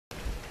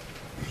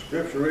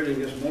Scripture reading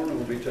this morning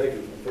will be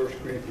taken from 1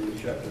 Corinthians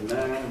chapter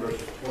 9,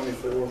 verses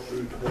 24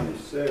 through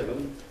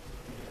 27.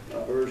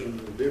 My version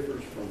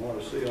differs from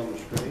what I see on the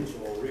screen,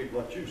 so I'll read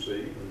what you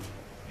see.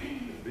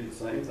 It'll be the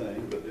same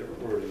thing, but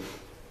different wording.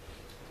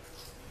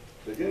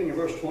 Beginning in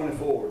verse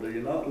 24, do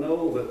you not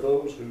know that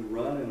those who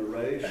run in a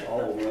race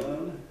all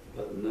run,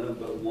 but none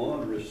but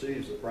one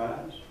receives the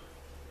prize?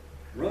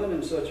 Run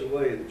in such a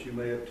way that you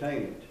may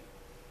obtain it.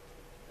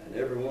 And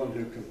everyone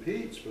who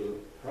competes for the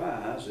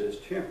prize is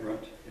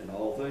temperate in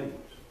all things.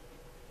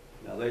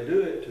 Now they do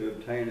it to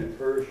obtain a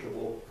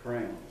perishable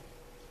crown,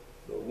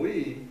 but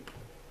we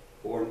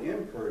for an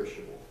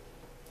imperishable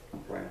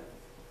crown.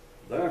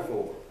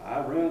 Therefore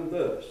I run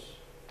thus,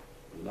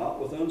 not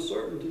with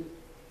uncertainty.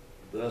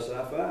 Thus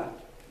I fight,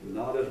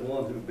 not as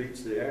one who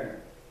beats the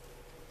air,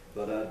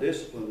 but I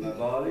discipline my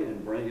body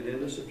and bring it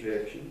into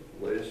subjection,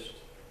 lest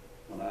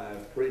when I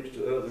have preached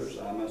to others,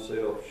 I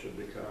myself should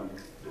become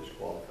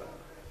disqualified.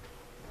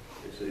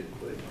 Be seated,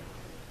 please.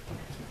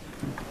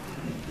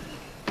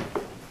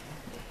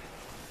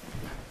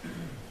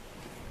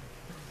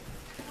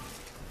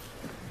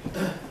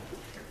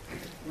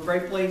 We're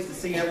very pleased to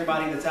see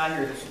everybody that's out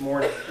here this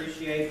morning.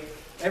 Appreciate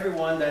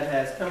everyone that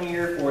has come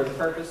here for the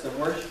purpose of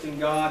worshiping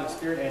God in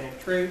spirit and in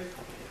truth.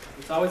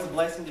 It's always a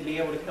blessing to be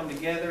able to come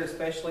together,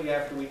 especially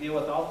after we deal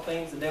with all the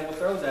things the devil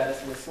throws at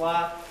us in this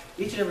life,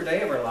 each and every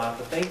day of our life,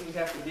 the things we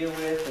have to deal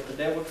with, that the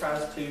devil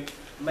tries to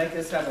make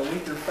us have a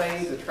weaker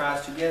faith, that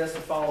tries to get us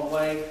to fall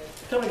away,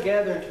 to come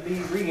together and to be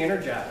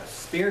re-energized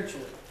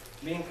spiritually,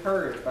 to be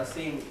encouraged by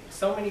seeing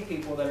so many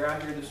people that are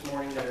out here this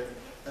morning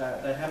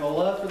that have a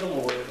love for the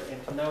Lord,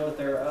 and to know that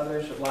there are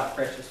others of like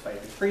precious faith.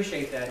 We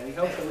appreciate that, and we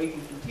hope that we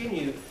can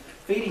continue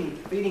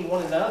feeding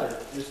one another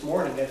this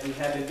morning as we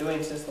have been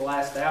doing since the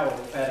last hour.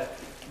 We've had a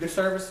good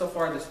service so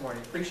far this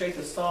morning. Appreciate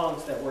the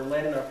songs that were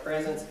led in our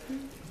presence.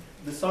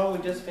 The song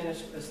we just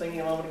finished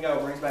singing a moment ago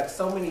brings back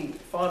so many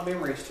fond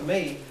memories to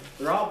me.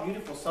 They're all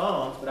beautiful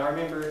songs, but I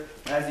remember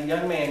as a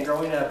young man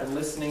growing up and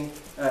listening,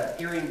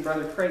 hearing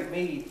Brother Craig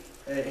Mead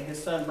and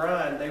his son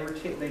Brian.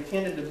 They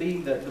tended to be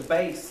the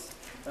bass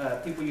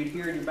people you'd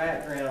hear in your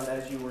background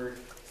as you were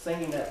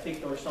singing that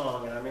particular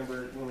song. And I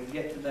remember when we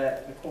get to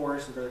the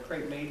chorus, and Brother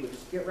Craig Mead would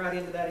just get right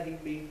into that, and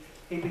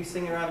he'd be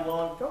singing right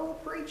along, go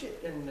preach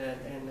it, and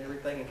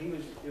everything.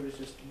 And it was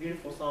just a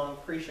beautiful song.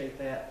 Appreciate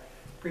that.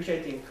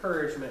 Appreciate the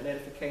encouragement and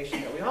edification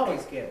that we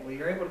always get.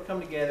 We are able to come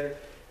together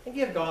and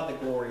give God the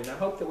glory, and I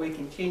hope that we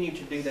continue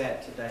to do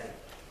that today.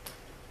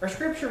 Our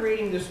scripture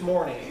reading this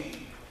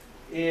morning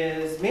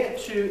is meant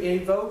to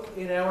evoke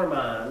in our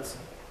minds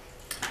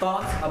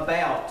thoughts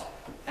about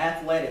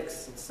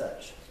athletics and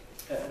such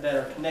that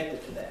are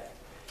connected to that.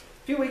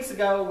 A few weeks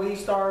ago, we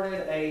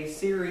started a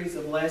series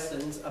of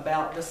lessons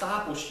about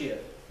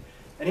discipleship.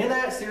 And in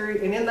that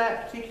series, and in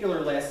that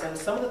particular lesson,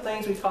 some of the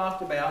things we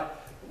talked about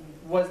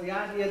was the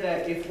idea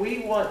that if we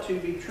want to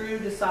be true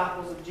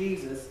disciples of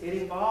Jesus, it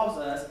involves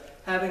us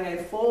having a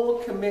full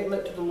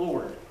commitment to the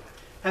Lord,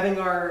 having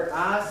our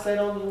eyes set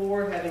on the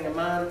Lord, having a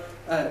mind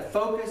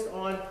focused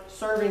on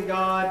serving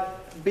God,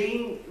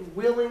 being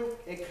willing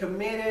and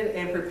committed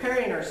and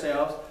preparing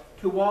ourselves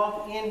to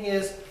walk in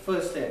His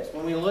footsteps.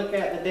 When we look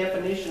at the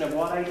definition of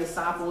what a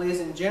disciple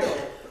is in general,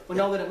 we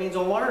know that it means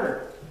a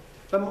learner.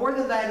 But more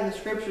than that, in the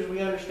Scriptures,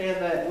 we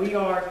understand that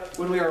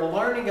when we are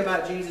learning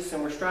about Jesus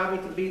and we're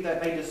striving to be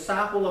a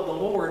disciple of the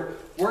Lord,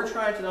 we're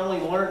trying to not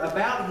only learn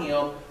about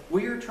Him,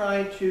 we are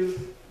trying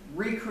to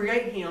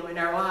recreate Him in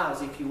our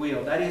lives, if you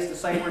will. That is to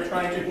say, we're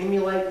trying to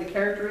emulate the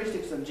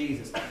characteristics of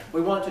Jesus.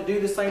 We want to do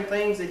the same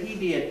things that He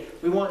did.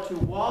 We want to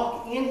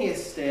walk in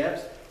His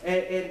steps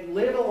and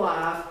live a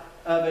life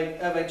of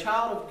a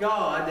child of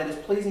God that is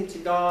pleasing to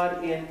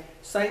God in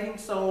saving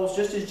souls,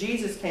 just as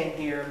Jesus came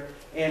here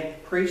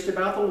and preached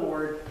about the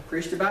Lord,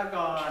 preached about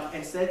God,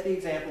 and set the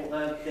example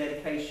of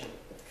dedication.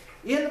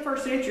 In the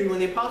first century, when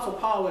the Apostle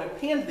Paul would have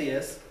penned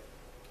this,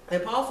 the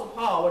Apostle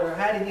Paul would have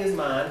had in his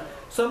mind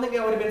something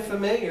that would have been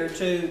familiar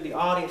to the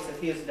audience of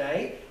his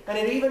day, and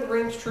it even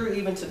rings true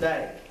even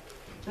today.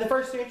 In the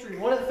first century,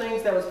 one of the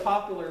things that was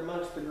popular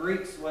amongst the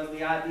Greeks was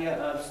the idea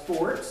of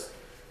sports,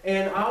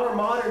 and our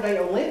modern day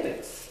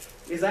Olympics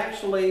is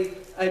actually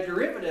a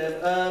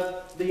derivative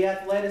of the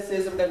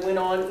athleticism that went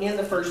on in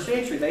the first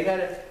century. They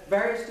had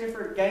various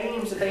different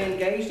games that they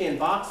engaged in,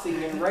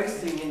 boxing and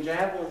racing and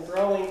javelin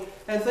throwing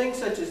and things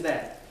such as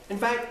that. In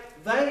fact,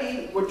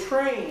 they would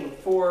train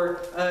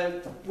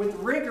with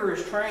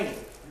rigorous training.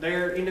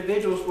 Their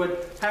individuals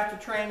would have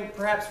to train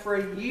perhaps for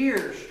a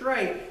year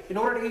straight in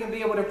order to even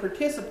be able to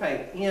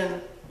participate in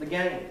the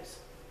games.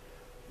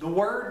 The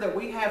word that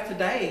we have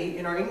today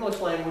in our English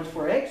language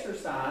for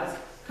exercise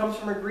comes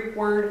from a Greek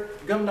word,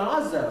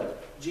 gymnazo,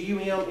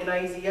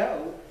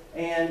 G-U-M-N-A-Z-O.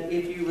 And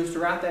if you was to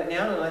write that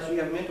down, unless you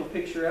have a mental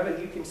picture of it,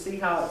 you can see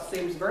how it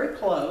seems very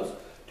close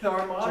to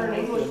our modern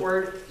English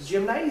word,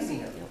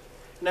 gymnasium.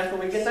 And that's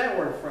where we get that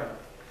word from.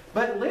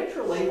 But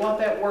literally what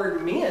that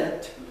word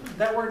meant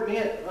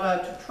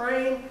to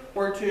train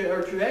or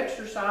to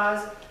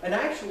exercise, and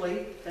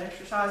actually to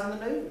exercise in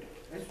the nude.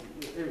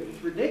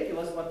 It's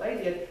ridiculous what they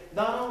did.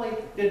 Not only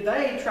did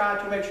they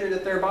try to make sure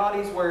that their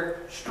bodies were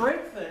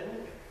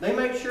strengthened, they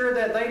made sure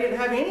that they didn't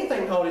have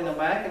anything holding them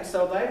back, and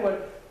so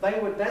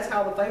that's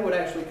how that they would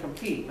actually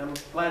compete. I'm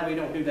glad we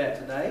don't do that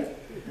today,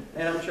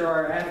 and I'm sure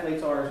our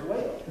athletes are as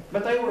well.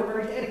 But they were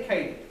very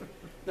dedicated.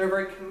 They're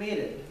very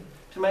committed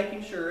to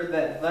making sure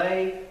that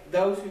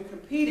those who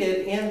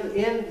competed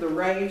in the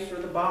race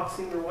or the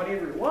boxing or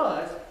whatever it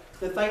was,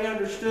 that they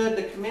understood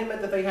the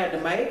commitment that they had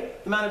to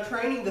make, the amount of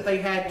training that they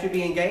had to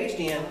be engaged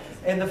in,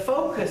 and the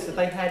focus that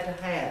they had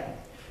to have.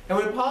 And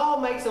when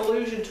Paul makes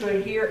allusion to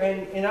it here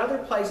and in other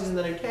places in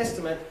the New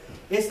Testament,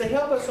 it's to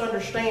help us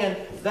understand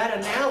that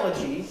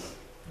analogy,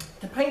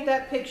 to paint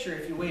that picture,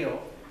 if you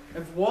will,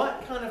 of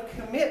what kind of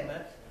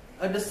commitment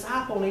a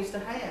disciple needs to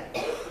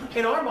have.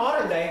 In our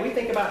modern day, we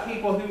think about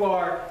people who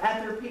are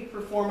at their peak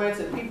performance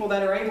and people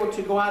that are able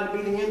to go out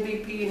and be the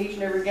MVP in each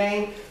and every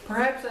game,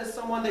 perhaps as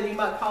someone that you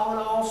might call an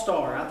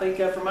all-star. I think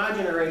for my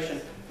generation,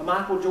 a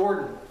Michael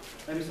Jordan.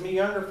 Maybe some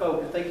younger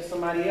folk would think of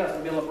somebody else,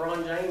 maybe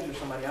LeBron James or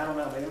somebody. I don't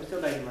know. Maybe I'm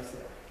still dating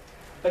myself.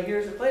 But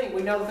here's the thing.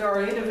 We know that there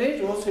are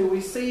individuals who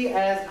we see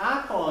as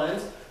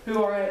icons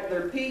who are at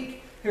their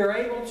peak, who are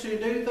able to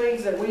do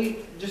things that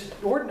we, just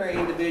ordinary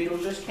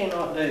individuals, just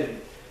cannot do.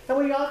 And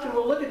we often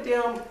will look at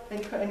them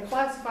and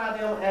classify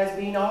them as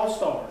being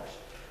all-stars.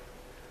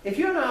 If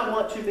you and I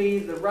want to be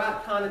the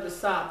right kind of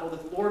disciple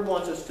that the Lord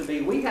wants us to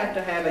be, we have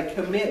to have a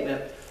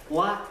commitment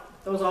like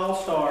those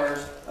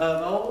all-stars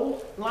of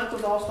old, and like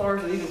those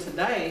all-stars of even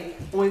today,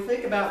 when we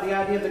think about the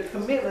idea of the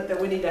commitment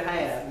that we need to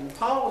have. And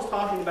Paul was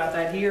talking about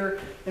that here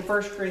in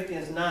 1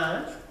 Corinthians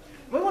 9.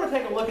 We want to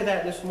take a look at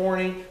that this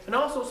morning, and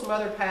also some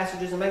other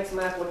passages and make some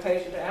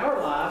application to our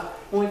lives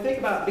when we think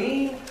about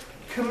being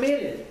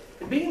committed.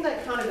 Being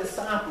that kind of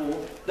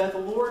disciple that the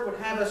Lord would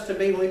have us to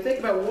be. When we think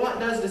about what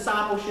does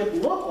discipleship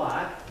look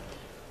like,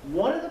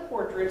 one of the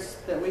portraits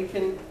that we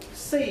can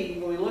see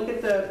when we look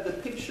at the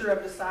picture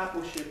of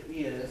discipleship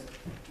is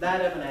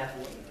that of an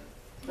athlete.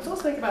 So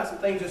let's think about some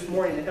things this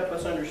morning to help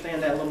us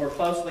understand that a little more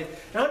closely.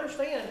 Now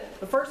understand,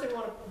 the first thing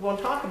we want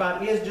to talk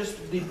about is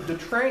just the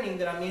training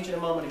that I mentioned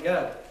a moment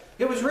ago.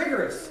 It was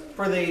rigorous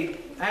for the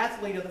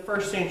athlete of the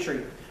first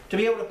century to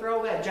be able to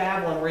throw that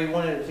javelin where he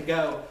wanted it to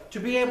go, to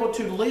be able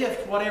to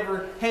lift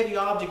whatever heavy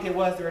object it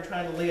was they were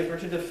trying to lift, or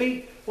to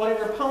defeat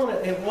whatever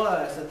opponent it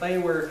was that they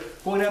were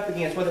going up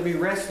against, whether it be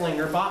wrestling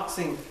or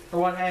boxing or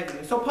what have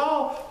you. So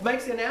Paul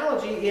makes the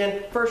analogy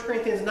in 1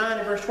 Corinthians 9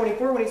 and verse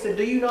 24 when he said,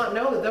 "Do you not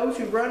know that those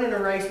who run in a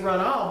race run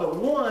all, but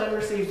one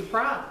receives the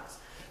prize?"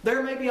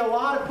 There may be a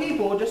lot of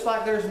people, just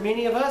like there's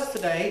many of us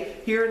today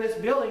here in this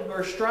building, who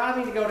are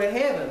striving to go to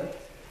heaven.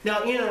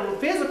 Now in a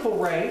physical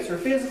race or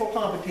physical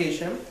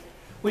competition,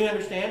 we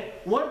understand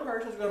one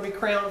person is going to be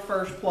crowned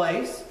first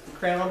place,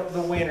 crowned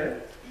the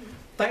winner.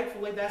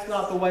 Thankfully, that's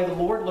not the way the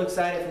Lord looks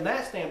at it from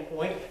that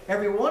standpoint.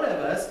 Every one of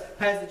us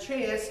has the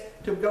chance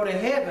to go to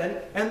heaven,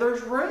 and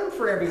there's room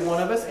for every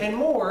one of us, and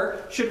more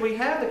should we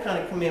have the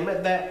kind of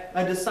commitment that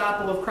a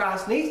disciple of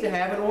Christ needs to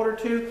have in order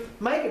to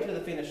make it to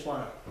the finish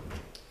line.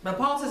 Now,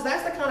 Paul says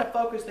that's the kind of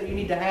focus that you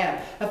need to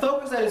have, a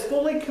focus that is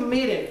fully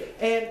committed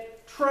and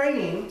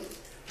training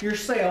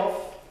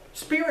yourself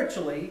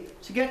spiritually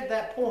to get to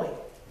that point.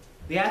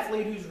 The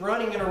athlete who's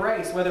running in a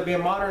race, whether it be a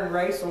modern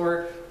race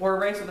or a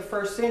race of the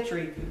first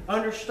century,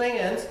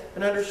 understands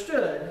and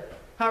understood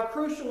how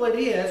crucial it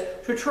is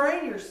to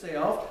train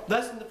yourself.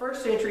 Thus, in the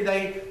first century,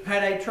 they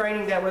had a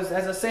training that was,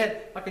 as I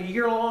said, like a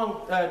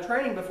year-long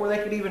training before they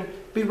could even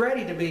be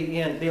ready to be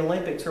in the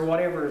Olympics or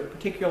whatever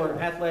particular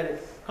athletic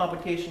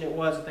competition it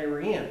was that they were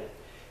in.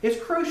 It's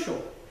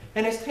crucial.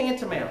 And it's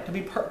tantamount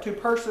to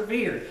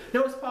persevere.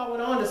 Notice Paul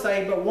went on to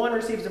say, "But one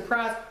receives a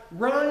prize.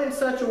 Run in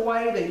such a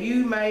way that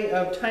you may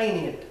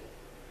obtain it."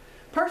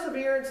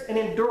 Perseverance and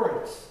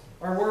endurance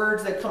are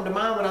words that come to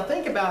mind when I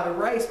think about a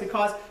race,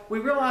 because we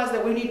realize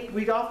that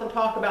we often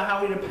talk about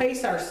how we need to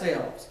pace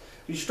ourselves.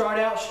 You start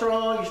out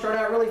strong, you start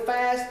out really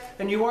fast,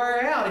 and you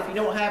wear out if you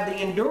don't have the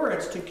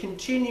endurance to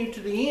continue to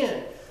the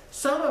end.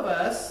 Some of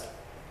us,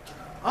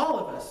 all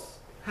of us,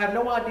 have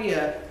no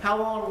idea how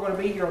long we're going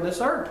to be here on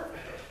this earth.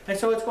 And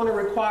so it's going to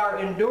require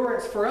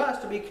endurance for us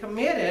to be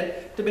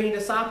committed to being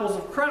disciples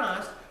of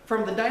Christ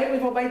from the day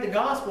we've obeyed the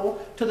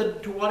gospel to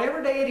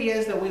whatever day it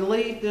is that we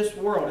leave this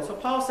world. And so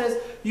Paul says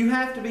you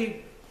have to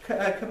be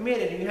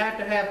committed and you have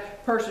to have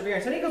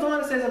perseverance. And he goes on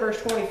and says in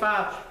verse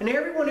 25, "And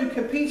everyone who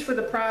competes for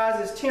the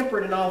prize is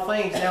temperate in all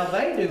things. Now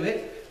they do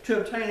it to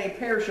obtain a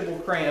perishable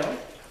crown,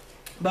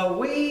 but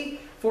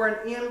we for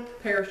an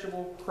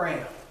imperishable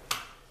crown."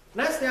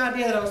 And that's the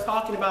idea that I was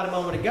talking about a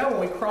moment ago when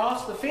we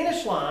cross the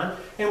finish line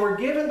and we're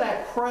given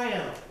that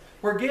crown.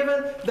 We're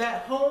given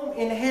that home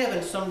in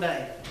heaven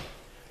someday.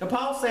 Now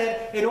Paul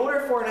said in order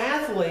for an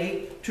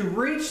athlete to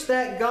reach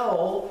that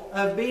goal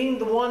of being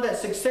the one that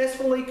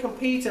successfully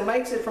competes and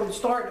makes it from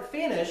start to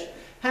finish,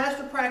 has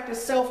to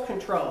practice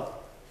self-control.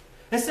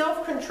 And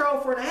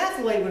self-control for an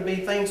athlete would be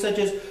things such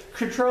as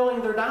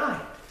controlling their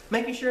diet,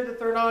 making sure that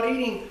they're not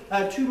eating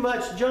too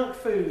much junk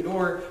food,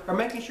 or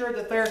making sure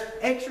that they're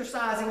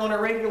exercising on a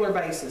regular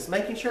basis,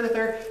 making sure that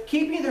they're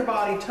keeping their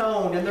body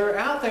toned and they're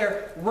out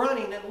there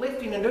running and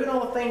lifting and doing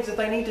all the things that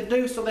they need to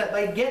do so that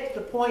they get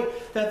to the point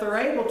that they're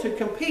able to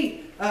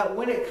compete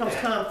when it comes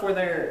time for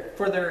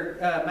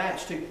their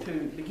match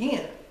to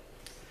begin.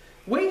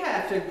 We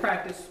have to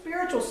practice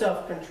spiritual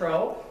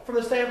self-control from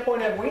the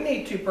standpoint of we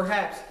need to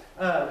perhaps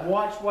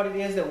watch what it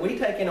is that we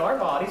take in our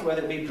bodies,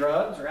 whether it be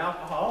drugs or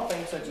alcohol,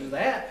 things such as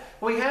that.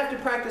 We have to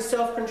practice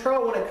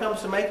self-control when it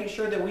comes to making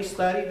sure that we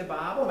study the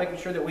Bible, making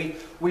sure that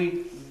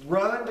we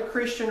run the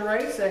Christian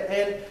race,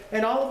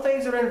 and all the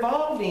things that are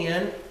involved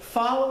in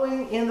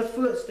following in the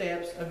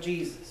footsteps of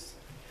Jesus.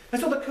 And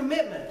so the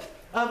commitment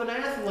of an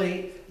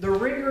athlete, the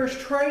rigorous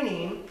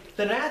training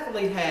that an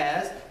athlete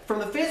has from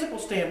the physical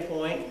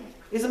standpoint,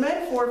 is a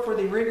metaphor for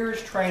the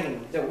rigorous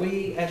training that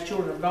we as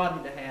children of God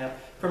need to have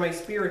from a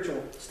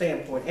spiritual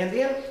standpoint. And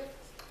then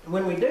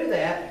when we do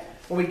that,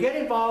 when we get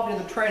involved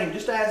in the training,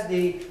 just as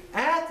the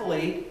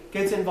athlete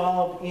gets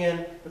involved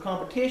in the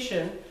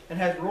competition and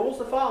has rules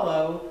to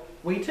follow,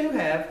 we too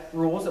have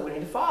rules that we need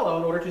to follow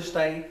in order to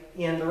stay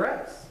in the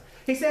race.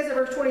 He says in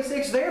verse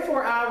 26,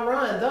 "Therefore I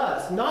run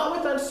thus, not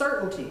with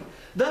uncertainty.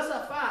 Thus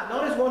I fight,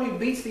 not as one who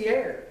beats the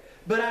air.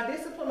 But I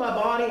discipline my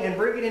body and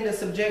bring it into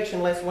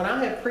subjection, lest when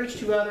I have preached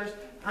to others,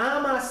 I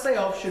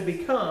myself should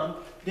become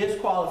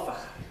disqualified."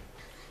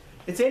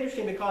 It's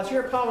interesting because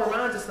here Paul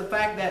reminds us the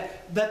fact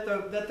that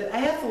the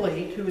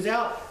athlete who is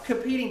out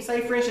competing,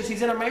 say for instance,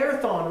 he's in a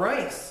marathon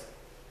race.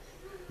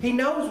 He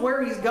knows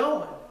where he's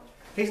going.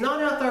 He's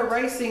not out there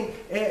racing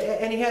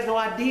and he has no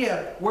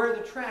idea where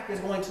the track is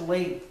going to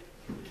lead.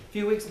 A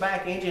few weeks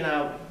back, Angie and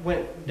I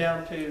went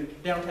down to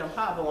downtown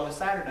Pikeville on a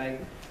Saturday,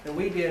 and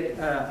we did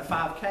a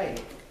 5K.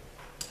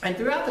 And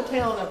throughout the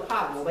town of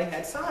Pikeville, they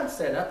had signs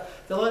set up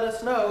to let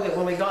us know that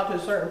when we got to a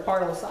certain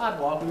part of the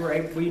sidewalk,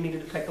 we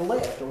needed to take a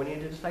left or we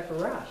needed to take a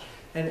right.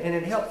 And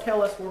it helped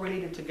tell us where we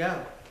needed to go.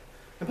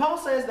 And Paul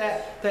says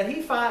that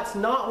he fights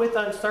not with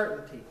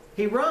uncertainty.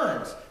 He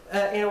runs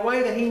in a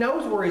way that he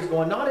knows where he's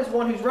going, not as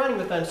one who's running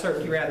with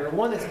uncertainty, rather,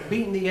 one that's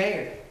beating the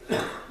air.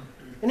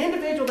 An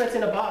individual that's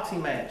in a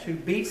boxing match who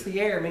beats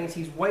the air means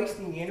he's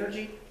wasting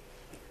energy.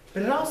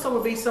 But it also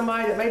would be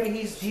somebody that maybe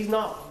he's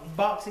not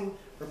boxing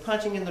or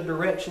punching in the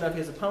direction of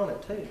his opponent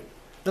too. In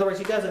other words,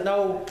 he doesn't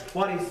know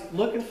what he's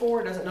looking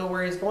for, doesn't know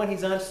where he's going,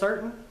 he's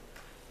uncertain.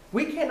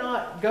 We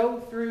cannot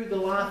go through the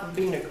life of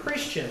being a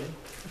Christian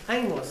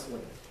aimlessly.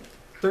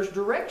 There's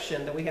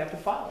direction that we have to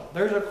follow.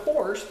 There's a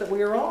course that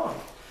we are on.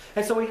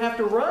 And so we have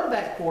to run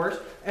that course.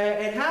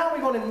 And how are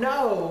we going to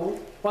know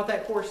what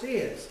that course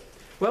is?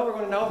 Well, we're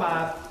going to know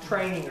by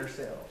training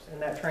ourselves.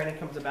 And that training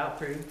comes about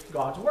through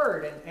God's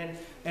Word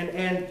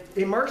and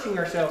immersing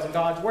ourselves in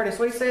God's Word. And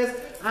so he says,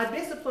 I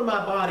discipline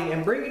my body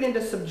and bring it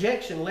into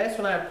subjection, lest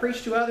when I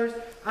preach to others,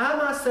 I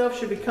myself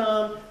should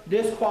become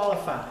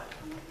disqualified.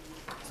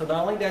 So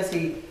not only does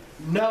he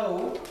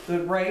know the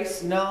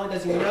race, not only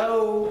does he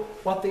know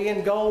what the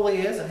end goal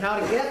is and how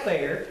to get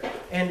there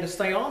and to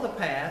stay on the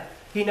path,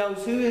 he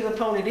knows who his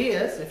opponent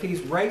is. If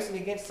he's racing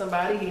against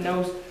somebody, he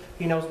knows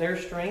their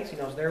strengths, he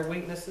knows their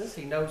weaknesses,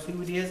 he knows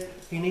who it is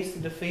he needs to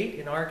defeat,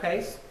 in our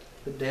case,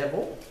 the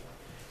devil.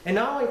 And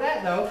not only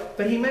that though,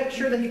 but he makes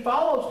sure that he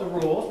follows the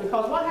rules,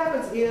 because what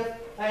happens if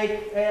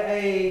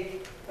a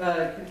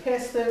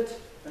contestant,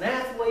 an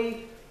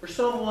athlete, or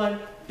someone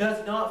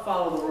does not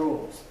follow the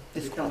rules?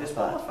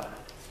 Disqualified.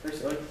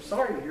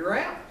 Sorry, you're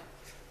out.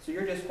 So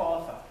you're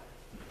disqualified.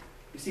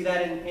 You see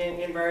that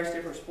in various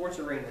different sports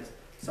arenas.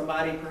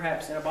 Somebody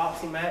perhaps in a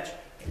boxing match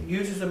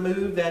uses a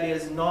move that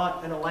is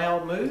not an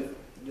allowed move,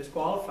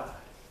 disqualified.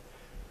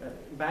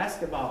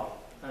 Basketball,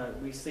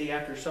 we see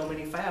after so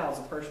many fouls,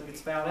 a person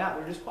gets fouled out,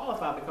 they're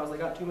disqualified because they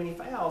got too many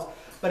fouls.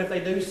 But if they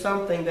do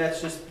something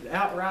that's just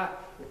outright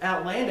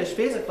outlandish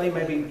physically,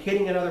 maybe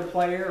hitting another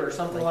player or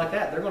something like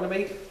that, they're going to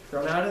be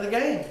thrown out of the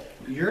game.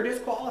 You're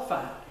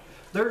disqualified.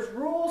 There's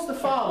rules to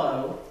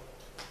follow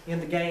in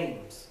the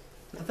games.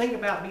 But the thing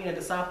about being a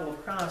disciple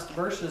of Christ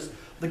versus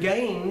the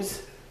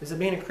games is that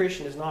being a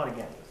Christian is not a game.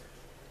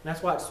 And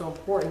that's why it's so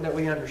important that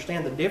we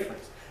understand the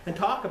difference and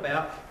talk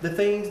about the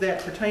things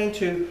that pertain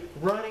to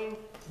running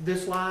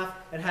this life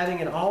and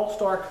having an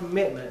all-star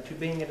commitment to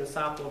being a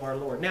disciple of our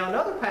Lord. Now,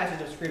 another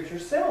passage of Scripture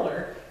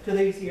similar to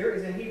these here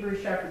is in Hebrews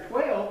chapter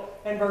 12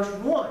 and verse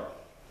 1.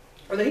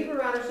 Where the Hebrew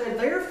writer said,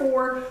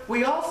 Therefore,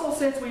 we also,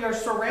 since we are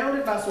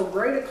surrounded by so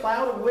great a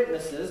cloud of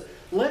witnesses,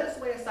 let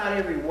us lay aside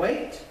every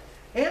weight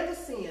and the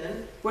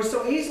sin which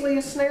so easily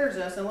ensnares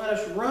us, and let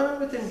us run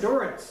with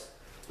endurance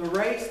the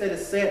race that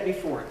is set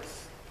before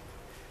us.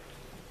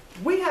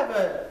 We have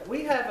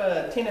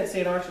a tendency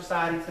in our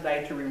society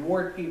today to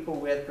reward people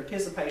with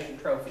participation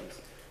trophies.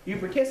 You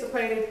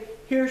participated,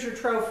 here's your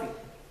trophy.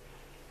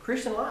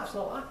 Christian life's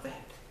not like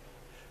that.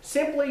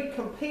 Simply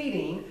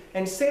competing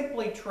and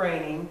simply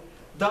training,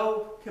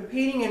 though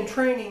competing and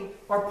training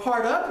are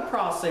part of the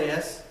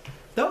process,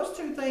 those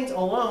two things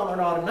alone are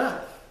not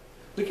enough.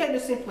 We can't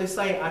just simply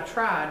say, I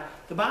tried.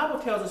 The Bible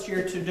tells us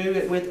here to do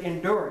it with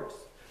endurance.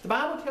 The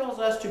Bible tells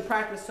us to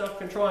practice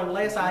self-control and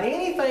lay aside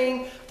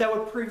anything that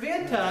would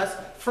prevent us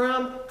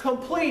from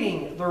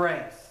completing the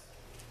race.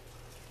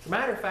 As a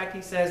matter of fact,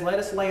 he says, let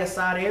us lay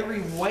aside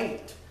every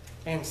weight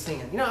and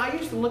sin. You know, I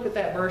used to look at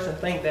that verse and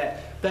think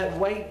that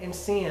weight and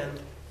sin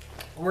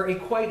were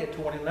equated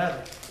to one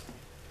another.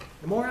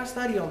 The more I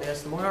study on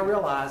this, the more I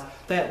realize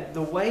that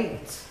the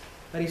weights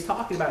that he's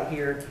talking about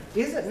here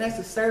isn't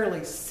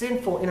necessarily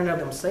sinful in and of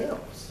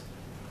themselves,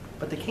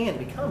 but they can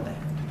become that.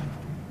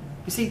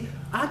 You see,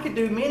 I could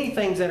do many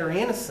things that are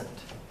innocent,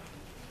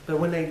 but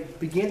when they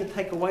begin to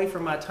take away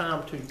from my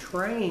time to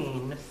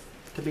train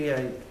to be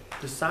a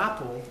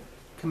disciple,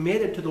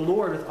 committed to the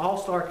Lord with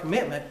all-star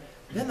commitment,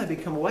 then they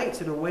become weights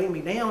that are weighing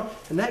me down,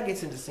 and that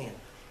gets into sin.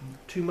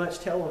 Too much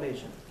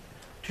television,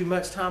 too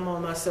much time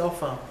on my cell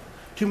phone,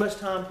 too much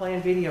time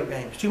playing video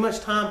games, too much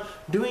time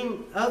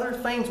doing other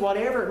things,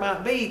 whatever it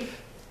might be.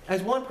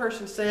 As one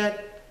person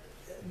said,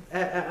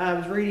 I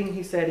was reading,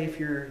 he said, if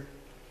you're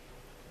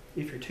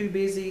too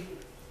busy,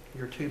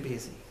 you're too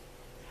busy.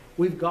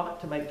 We've got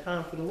to make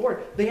time for the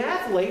Lord. The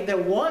athlete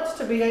that wants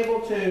to be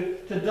able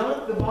to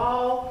dunk the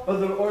ball, or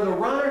the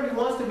runner who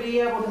wants to be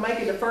able to make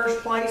it to first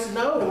place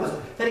knows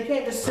that he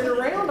can't just sit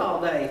around all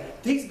day.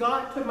 He's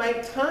got to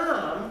make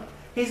time.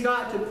 He's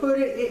got to put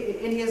it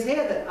in his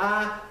head that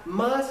I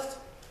must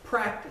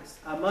practice.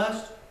 I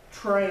must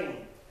train.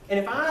 And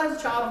if I, as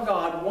a child of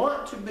God,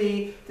 want to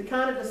be the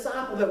kind of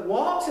disciple that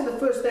walks in the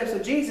footsteps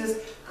of Jesus,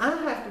 I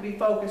have to be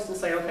focused and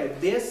say, okay,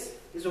 this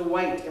is a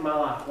weight in my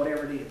life,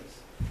 whatever it is.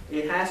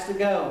 It has to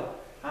go.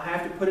 I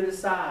have to put it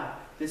aside.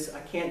 I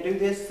can't do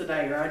this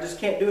today, or I just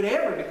can't do it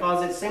ever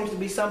because it seems to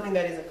be something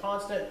that is a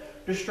constant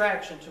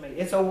distraction to me.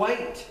 It's a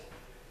weight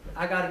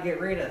I got to get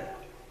rid of.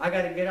 I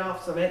got to get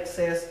off some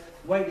excess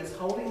weight that's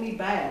holding me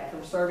back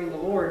from serving the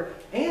Lord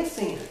and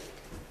sin.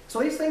 So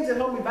these things that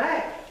hold me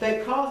back,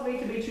 that cause me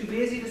to be too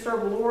busy to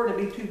serve the Lord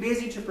and be too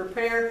busy to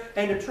prepare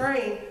and to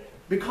train,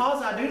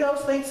 because I do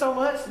those things so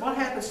much, what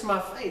happens to my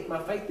faith?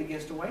 My faith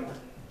begins to waver.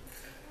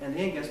 And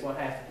then guess what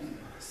happens?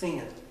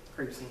 Sin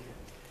creeps in.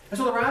 And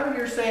so the writer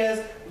here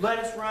says, let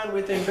us run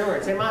with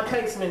endurance. It might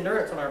take some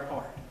endurance on our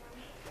part.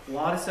 A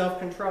lot of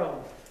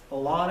self-control. A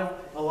lot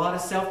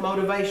of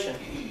self-motivation.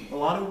 A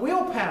lot of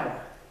willpower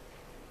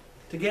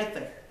to get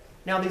there.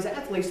 Now these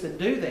athletes that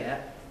do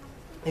that,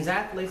 these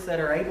athletes that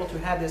are able to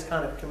have this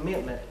kind of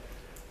commitment,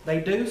 they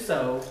do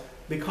so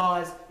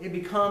because it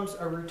becomes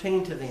a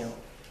routine to them.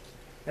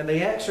 And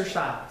they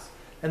exercise,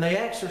 and they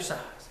exercise,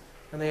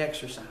 and they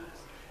exercise.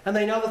 And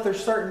they know that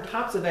there's certain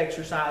types of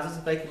exercises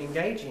that they can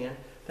engage in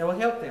that will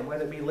help them,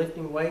 whether it be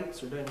lifting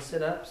weights or doing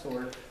sit-ups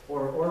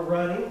or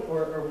running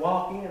or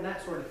walking and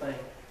that sort of thing.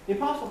 The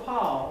Apostle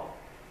Paul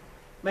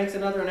makes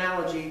another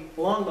analogy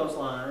along those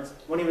lines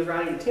when he was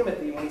writing to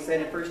Timothy, when he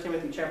said in 1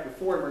 Timothy chapter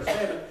 4, verse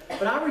 7,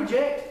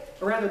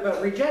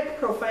 but reject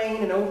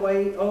profane and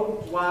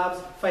old wives'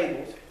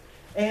 fables,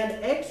 and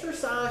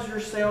exercise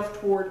yourself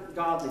toward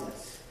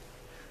godliness.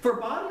 For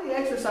bodily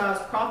exercise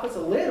profits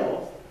a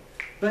little,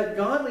 but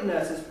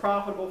godliness is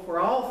profitable for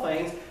all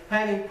things,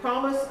 having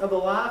promise of the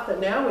life that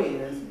now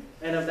is,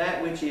 and of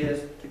that which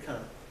is to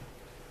come.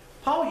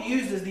 Paul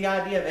uses the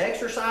idea of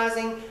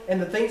exercising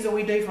and the things that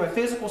we do from a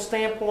physical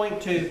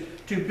standpoint to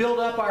build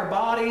up our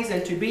bodies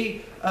and to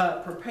be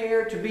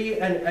prepared to be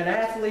an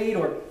athlete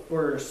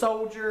or a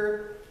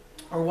soldier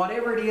or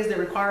whatever it is that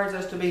requires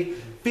us to be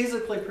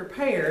physically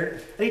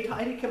prepared.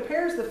 And he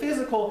compares the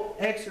physical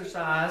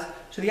exercise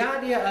to the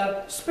idea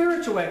of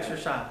spiritual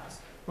exercise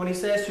when he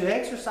says to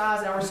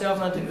exercise ourselves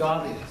unto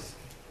godliness.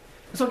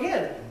 So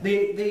again,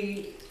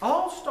 the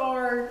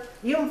all-star,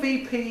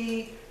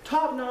 MVP,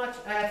 top-notch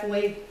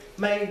athlete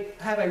may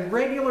have a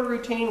regular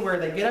routine where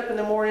they get up in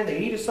the morning, they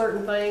eat a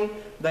certain thing,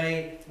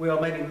 they will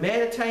maybe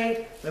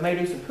meditate, they may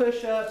do some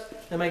push-ups,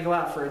 they may go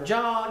out for a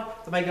jog,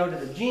 they may go to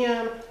the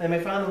gym, they may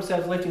find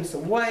themselves lifting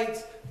some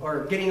weights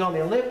or getting on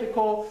the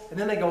elliptical, and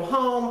then they go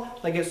home,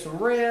 they get some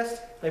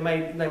rest, they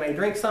may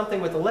drink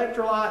something with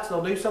electrolytes,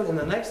 they'll do something, and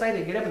the next day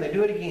they get up and they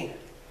do it again.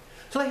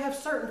 So they have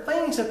certain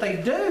things that they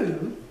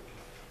do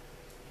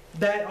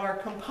that are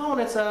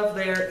components of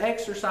their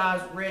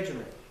exercise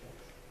regimen.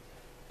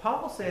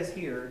 Paul says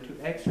here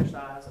to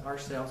exercise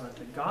ourselves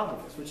unto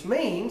godliness, which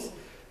means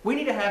we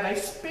need to have a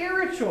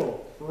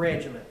spiritual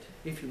regiment,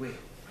 if you will.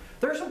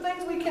 There are some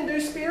things we can do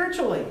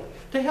spiritually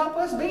to help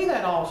us be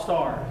that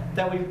all-star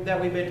that we've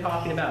been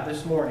talking about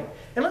this morning.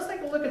 And let's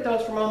take a look at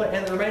those for a moment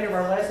and the remainder of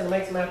our lesson and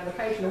make some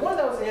application. And one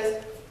of those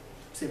is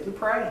simply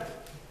pray.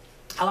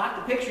 I like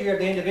the picture here of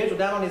the individual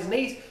down on his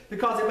knees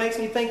because it makes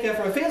me think of,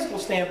 from a physical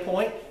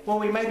standpoint, when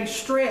we maybe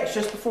stretch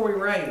just before we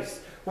race,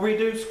 or we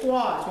do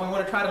squats when we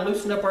want to try to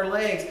loosen up our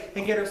legs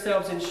and get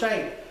ourselves in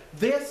shape.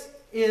 This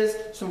is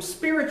some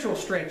spiritual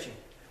stretching.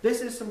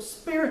 This is some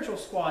spiritual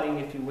squatting,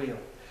 if you will.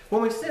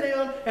 When we sit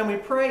down and we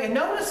pray, and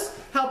notice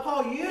how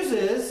Paul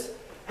uses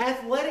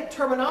athletic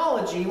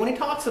terminology when he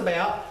talks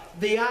about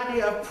the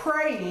idea of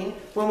praying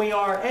when we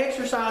are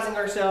exercising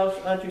ourselves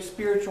unto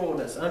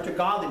spiritualness, unto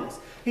godliness.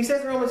 He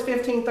says in Romans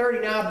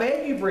 15:30, now I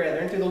beg you,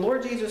 brethren, through the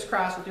Lord Jesus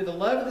Christ and through the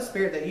love of the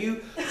Spirit, that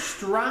you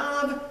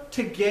strive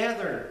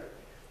together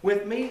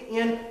with me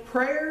in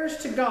prayers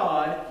to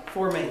God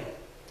for me.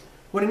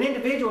 When an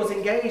individual is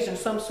engaged in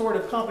some sort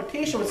of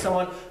competition with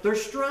someone, they're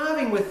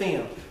striving with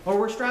them. Or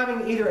we're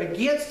striving either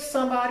against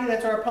somebody,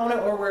 that's our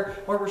opponent, or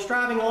we're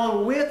striving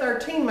along with our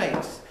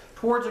teammates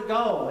towards a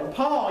goal. And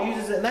Paul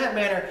uses it in that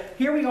manner.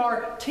 Here we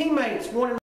are, teammates, one